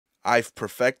I've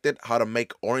perfected how to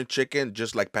make orange chicken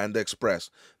just like Panda Express.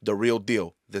 The real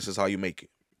deal. This is how you make it.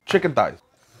 Chicken thighs.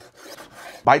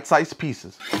 Bite-sized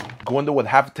pieces. Go in there with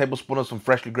half a tablespoon of some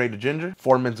freshly grated ginger,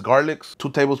 4 minced garlics, 2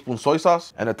 tablespoons soy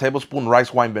sauce, and a tablespoon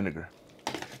rice wine vinegar.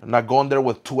 Now go in there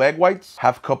with 2 egg whites,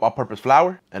 half cup all-purpose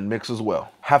flour, and mix as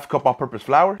well. Half cup all-purpose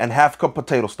flour and half cup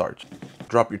potato starch.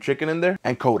 Drop your chicken in there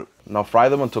and coat it. Now fry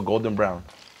them until golden brown.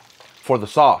 For the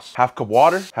sauce, half cup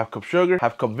water, half cup sugar,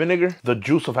 half cup vinegar, the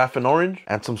juice of half an orange,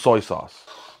 and some soy sauce.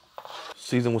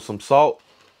 Season with some salt.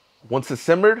 Once it's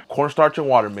simmered, cornstarch and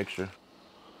water mixture.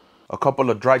 A couple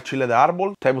of dried chile de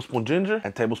árbol, tablespoon ginger,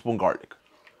 and tablespoon garlic.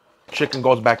 Chicken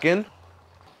goes back in.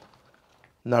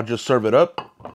 Now just serve it up.